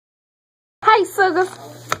Sugar.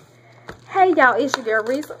 Hey, y'all. It's your girl,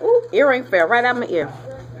 Reese. Ooh, earring fell right out my ear.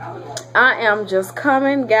 I am just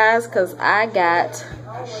coming, guys, because I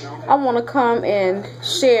want to come and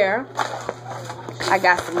share. I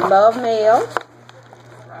got some love mail.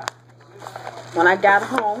 When I got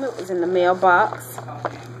home, it was in the mailbox.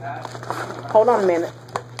 Hold on a minute.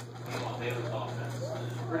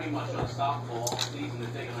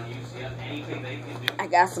 I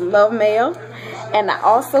got some love mail. And I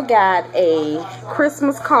also got a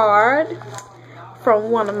Christmas card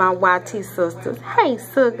from one of my YT sisters. Hey,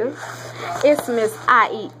 Sugar. It's Miss I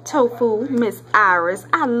Eat Tofu, Miss Iris.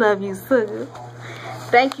 I love you, Sugar.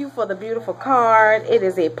 Thank you for the beautiful card. It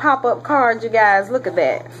is a pop-up card, you guys. Look at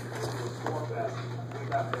that.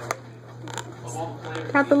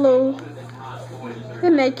 Got the little...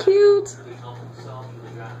 Isn't that cute?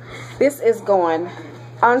 This is going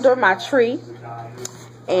under my tree.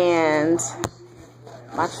 And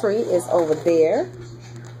my tree is over there.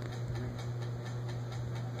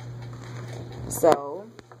 So,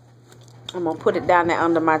 I'm going to put it down there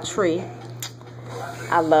under my tree.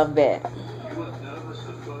 I love that.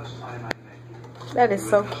 That is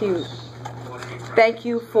so cute. Thank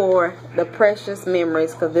you for the precious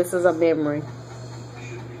memories, because this is a memory.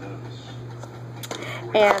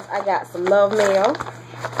 And I got some love mail.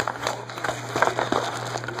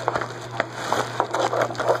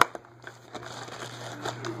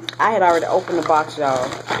 I had already opened the box, y'all.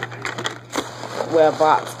 Well,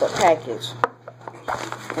 box, but package.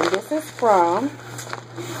 And this is from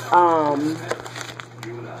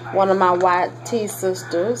one of my YT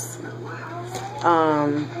sisters.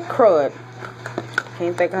 Crud.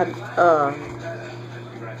 Can't think of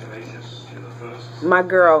my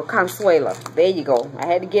girl Consuelo. There you go. I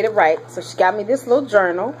had to get it right. So she got me this little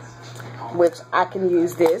journal, which I can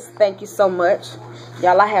use this. Thank you so much.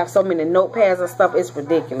 Y'all, I have so many notepads and stuff. It's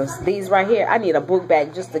ridiculous. These right here, I need a book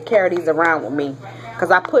bag just to carry these around with me. Because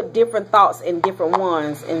I put different thoughts in different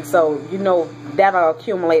ones. And so, you know, that'll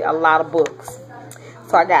accumulate a lot of books.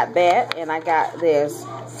 So I got that. And I got this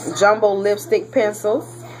Jumbo Lipstick Pencils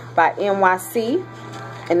by NYC.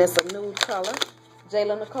 And it's a nude color.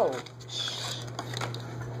 Jayla Nicole.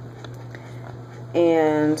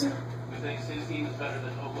 And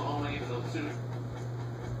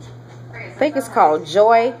I think it's called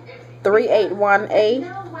Joy 381A.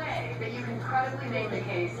 No way that you can credibly make the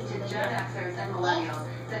case to Gen Xers and millennials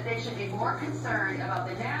that they should be more concerned about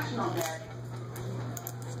the national debt.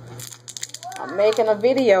 I'm making a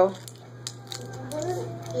video.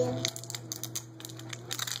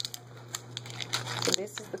 So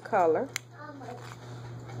this is the color.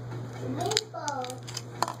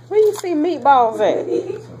 Where you see meatballs at?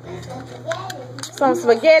 Some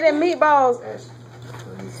spaghetti and meatballs.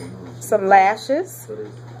 Some lashes.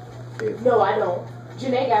 No, I don't.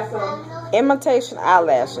 Janae got some. Imitation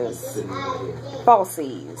eyelashes.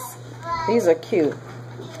 Falsies. These are cute.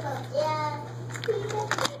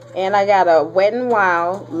 And I got a Wet n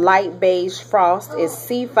Wild light beige frost. It's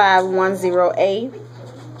C510A.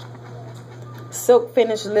 Silk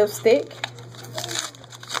finish lipstick.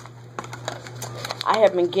 I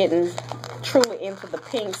have been getting truly into the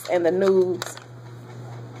pinks and the nudes.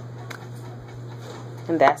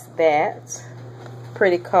 And that's that.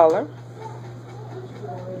 Pretty color.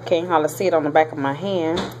 You can't hardly see it on the back of my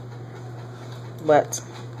hand. But,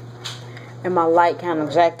 and my light kind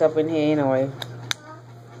of jacked up in here anyway.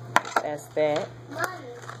 That's that.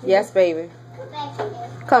 Yes, baby.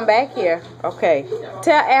 Come back here. Okay.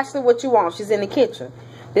 Tell Ashley what you want. She's in the kitchen.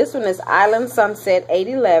 This one is Island Sunset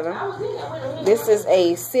 811. This is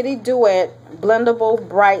a City Duet Blendable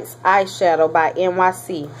Brights eyeshadow by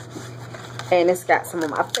NYC. And it's got some of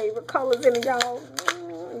my favorite colors in it, y'all.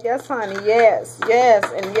 Yes, honey. Yes, yes,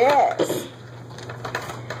 and yes.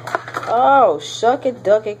 Oh, shuck it,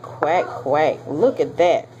 duck it, quack, quack. Look at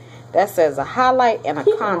that. That says a highlight and a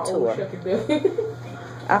contour.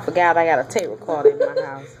 I forgot I got a tape recorder in my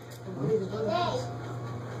house.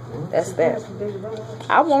 That's that.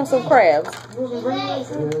 I want some crabs.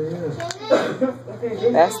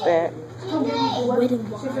 That's that.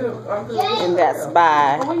 And that's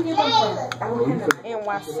by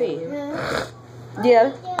NYC.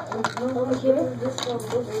 Yeah.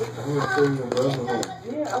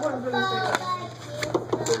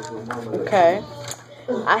 Okay.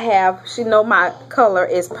 I have, she know my color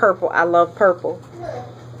is purple. I love purple.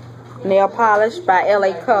 Nail polish by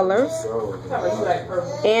LA Colors.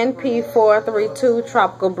 NP432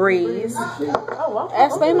 Tropical Breeze.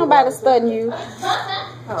 Ashley, ain't nobody studying you.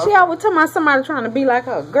 She always tell me somebody trying to be like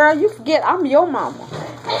her. Girl, you forget I'm your mama.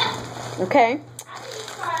 Okay?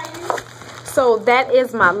 So that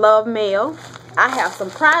is my love mail. I have some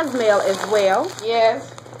prize mail as well.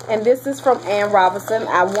 Yes. And this is from Ann Robinson.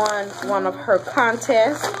 I won one of her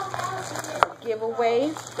contests,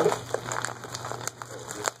 giveaways.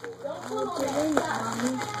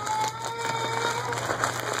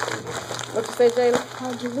 What you say, Jayla?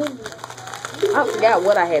 How'd you win it? I forgot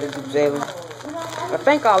what I had to do, Jayla. I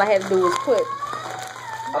think all I had to do was put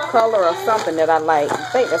a color or something that I like. I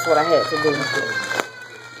think that's what I had to do.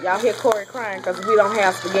 Y'all hear Corey crying because we don't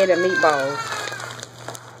have spaghetti and meatballs.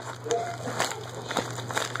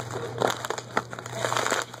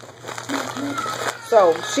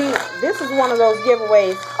 So this is one of those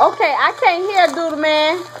giveaways. Okay, I can't hear Doodle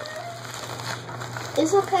Man.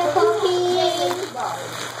 It's okay, Poppy.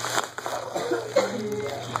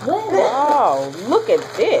 Oh, look at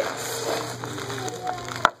this.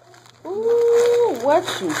 Ooh, what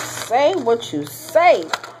you say, what you say.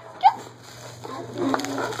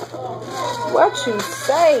 What you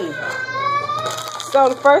say. So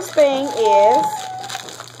the first thing is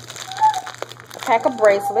a pack of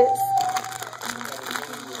bracelets.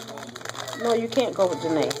 No, you can't go with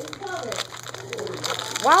Janae.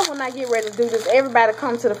 Why when I get ready to do this, everybody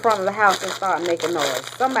come to the front of the house and start making noise?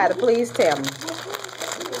 Somebody please tell me.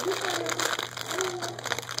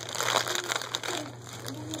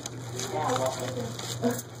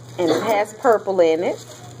 And it has purple in it.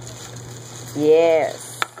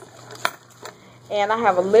 Yes. And I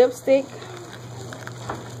have a lipstick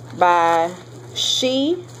by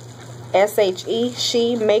She, S-H-E,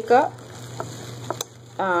 She Makeup.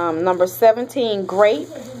 Number 17, Grape.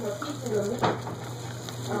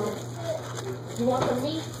 You want some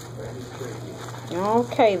meat?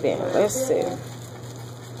 Okay then, let's see if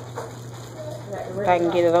I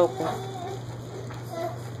can get it open.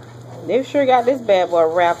 They sure got this bad boy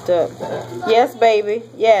wrapped up. Yes, baby.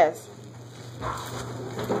 Yes.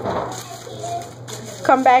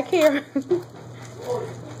 Come back here.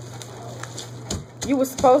 You were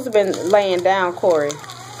supposed to have been laying down, Corey.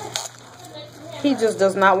 He just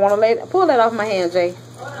does not want to lay down. Pull that off my hand, Jay.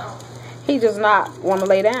 He does not want to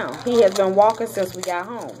lay down. He has been walking since we got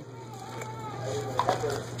home.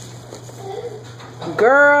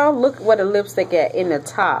 Girl, look what the lipstick at in the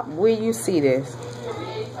top. Will you see this?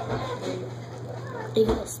 It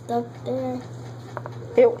got stuck there.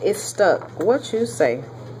 It is stuck. What you say?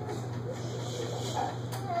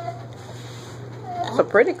 It's a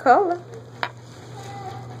pretty color.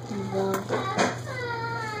 Wow.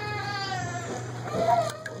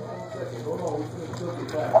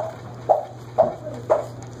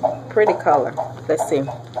 Pretty color. Let's see.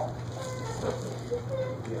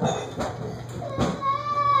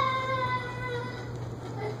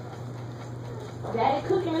 Daddy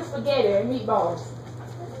cooking the spaghetti and meatballs.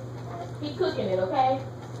 He cooking it, okay?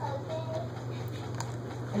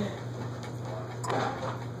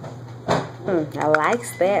 I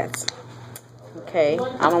likes that. Okay,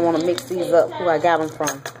 I don't want to mix these up who I got them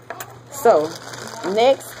from. So,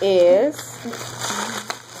 next is,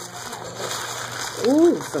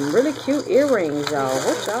 ooh, some really cute earrings, y'all.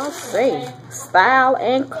 What y'all say? Style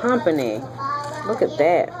and Company. Look at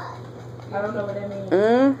that. I don't know what that means.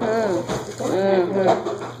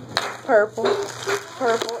 Purple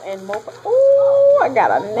and more. Ooh, I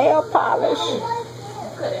got a nail polish.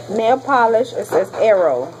 Nail polish. It says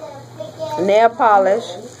Arrow. Nail polish.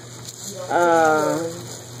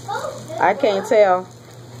 I can't tell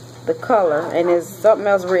the color, and there's something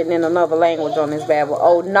else written in another language on this bad boy.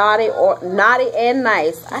 Oh, naughty and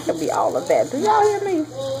nice. I could be all of that. Do y'all hear me?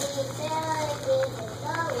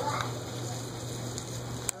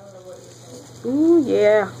 Ooh,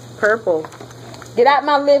 yeah, purple. Get out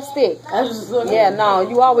my lipstick. I was just looking. Yeah, no,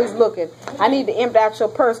 you always looking. I need to empty out your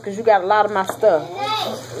purse because you got a lot of my stuff.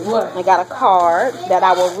 What? I got a card that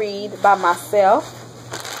I will read by myself.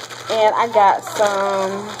 And I got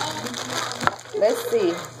some, let's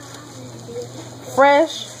see,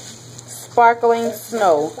 Fresh Sparkling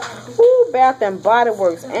Snow. Ooh, Bath and Body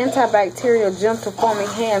Works Antibacterial Gentle Foaming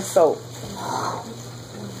Hand Soap.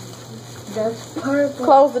 That's purple.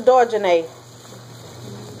 Close the door, Janae.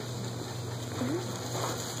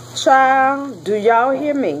 Child, do y'all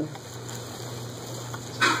hear me?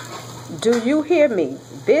 Do you hear me?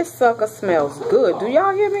 This sucker smells good. Do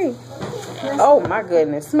y'all hear me? Oh my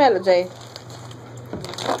goodness. Smell it, Jay.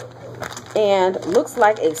 And looks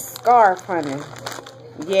like a scarf, honey.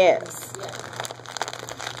 Yes.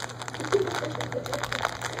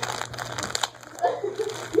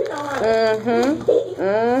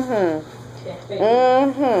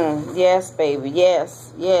 Yes, baby.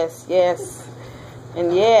 Yes. Yes. Yes.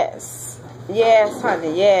 And yes. Yes,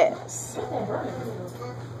 honey. Yes.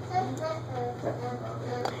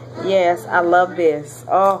 Yes, I love this.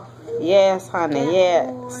 Oh, Yes, honey,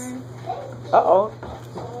 yes. Uh-oh.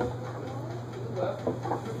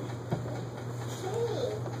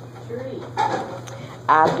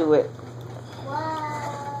 I'll do it.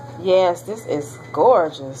 Yes, this is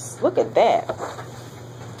gorgeous. Look at that.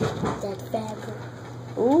 That's fabric.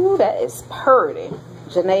 Ooh, that is pretty.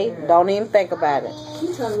 Janae, don't even think about it. She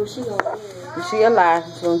told me what she gonna wear. She alive.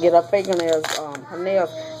 She's gonna get her fingernails, her nails.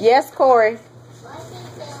 Yes, Corey.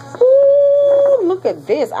 Ooh, look at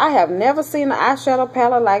this. I have never seen an eyeshadow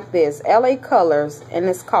palette like this. LA Colors, and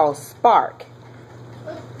it's called Spark.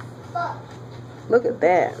 Look at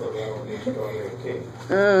that.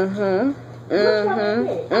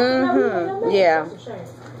 Yeah.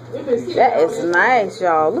 That is nice,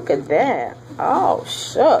 y'all. Look at that. Oh,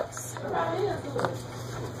 shucks.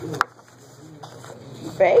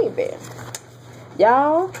 Baby.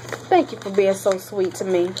 Y'all, thank you for being so sweet to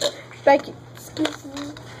me. Thank you. Excuse me.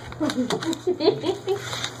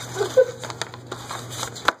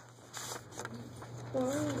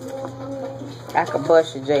 I could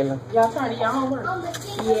bust you, Jayla. Y'all trying to get homework?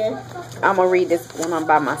 Yeah. I'm going to read this when I'm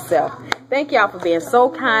by myself. Thank y'all for being so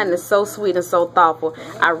kind and so sweet and so thoughtful.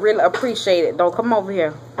 I really appreciate it. Don't come over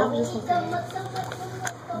here. I'm just gonna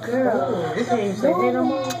say, girl, this ain't say hey no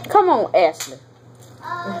more. Come on, Ashley.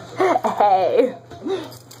 Hey.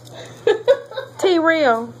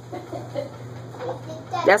 T-Real.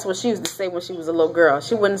 That's what she used to say when she was a little girl.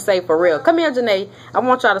 She wouldn't say for real. Come here, Janae. I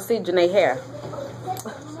want y'all to see Janae's hair.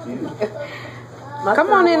 Come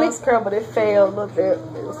on in. It's curl, but it fell a little bit.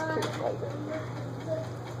 It was cute like that.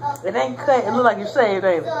 It ain't cut. It look like you shaved,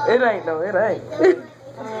 ain't it? It ain't though. It ain't.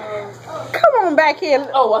 Come on back here.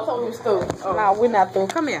 Oh, I thought we was through. Oh. No, we're not through.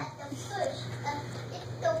 Come here.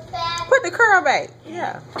 Put the curl back.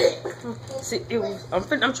 Yeah. See, it was. I'm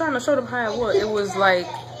trying to show them how it was. It was like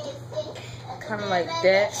kind of like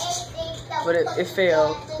that, but it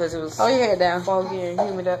fell because it was. Oh, your head down. Foggy and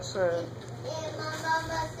humid outside.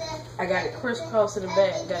 I got it crisscross in the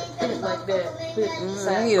back. Got it fit like that.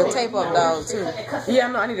 You need a tape up dog too. Yeah, I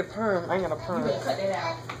know. I need a perm. I ain't got a perm. Cut that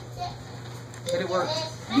out. But it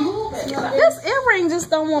works. This earring just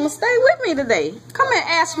don't want to stay with me today. Come here,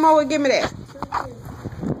 Ashmo, and give me that.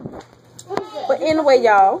 But anyway,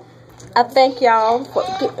 y'all, I thank y'all for.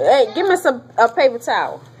 Hey, give me a paper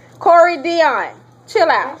towel. Corey Dion, chill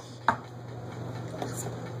out.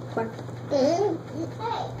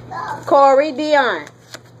 Corey Dion.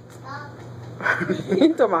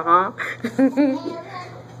 You talking about, huh?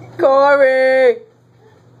 Corey.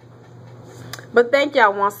 But thank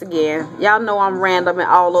y'all once again. Y'all know I'm random and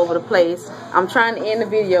all over the place. I'm trying to end the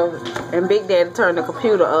video and Big Daddy turned the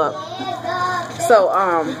computer up. So,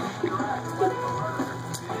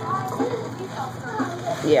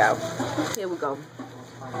 yeah. Here we go.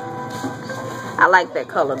 I like that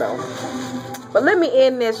color though. But let me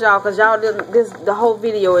end this, y'all, because y'all the whole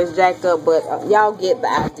video is jacked up, but y'all get the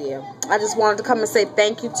idea. I just wanted to come and say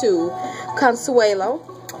thank you to Consuelo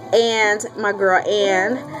and my girl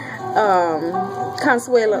Ann.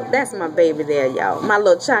 Consuelo, that's my baby there, y'all. My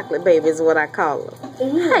little chocolate baby is what I call her.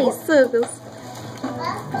 Hey, suckers.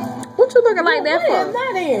 What you looking like that for?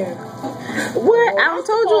 Not in. What? I done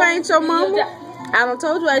told you I ain't your mama. I done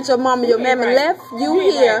told you I ain't your mama. Your mammy left you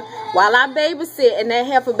here while I babysit, and that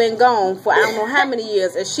heifer been gone for I don't know how many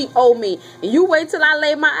years, and she owe me. And you wait till I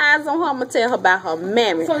lay my eyes on her, I'm going to tell her about her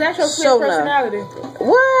mammy. So that's your split personality?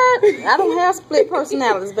 What? I don't have split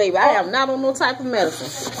personalities, baby. I am not on no type of medicine.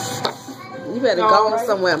 You better go on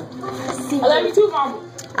somewhere. I love you too, mama.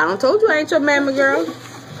 I done told you I ain't your mammy, girl.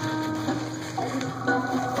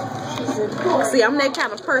 See, I'm that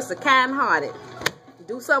kind of person, kind-hearted.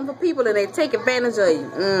 Do something for people and they take advantage of you.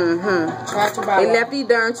 They left these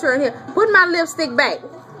darn children here. Put my lipstick back.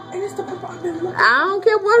 I don't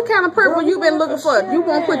care what kind of purple you've been looking for. You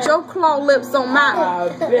won't put your claw lips on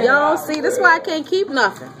mine. Y'all see, that's why I can't keep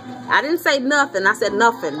nothing. I didn't say nothing. I said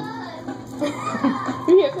nothing.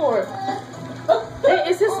 You hear Corey?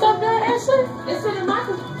 Is his stuff there, Ashley? It's in the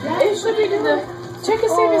microphone. It should be in the... Check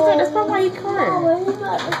and see if it's there. That's probably why he crying.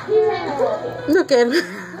 Look at him.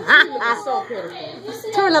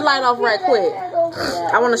 Turn the light off right quick.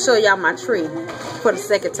 I want to show y'all my tree for the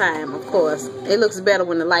second time, of course. It looks better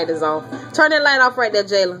when the light is off. Turn that light off right there,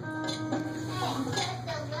 Jayla.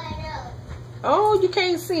 Oh, you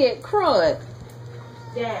can't see it. Crud.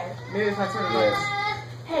 Dad, maybe if I turn the light off.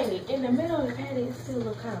 Hey, in the middle of the patty, it still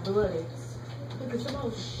look kind of bloody. Look at your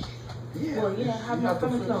nose. Yeah. Well, yeah, how about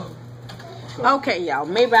coming along? Okay, y'all.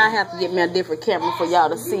 Maybe I have to get me a different camera for y'all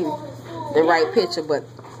to see the right picture, but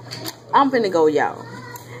I'm finna go, y'all.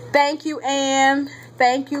 Thank you, Ann.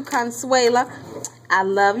 Thank you, Consuela. I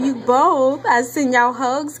love you both. I send y'all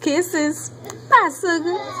hugs, kisses. Bye,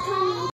 sugar.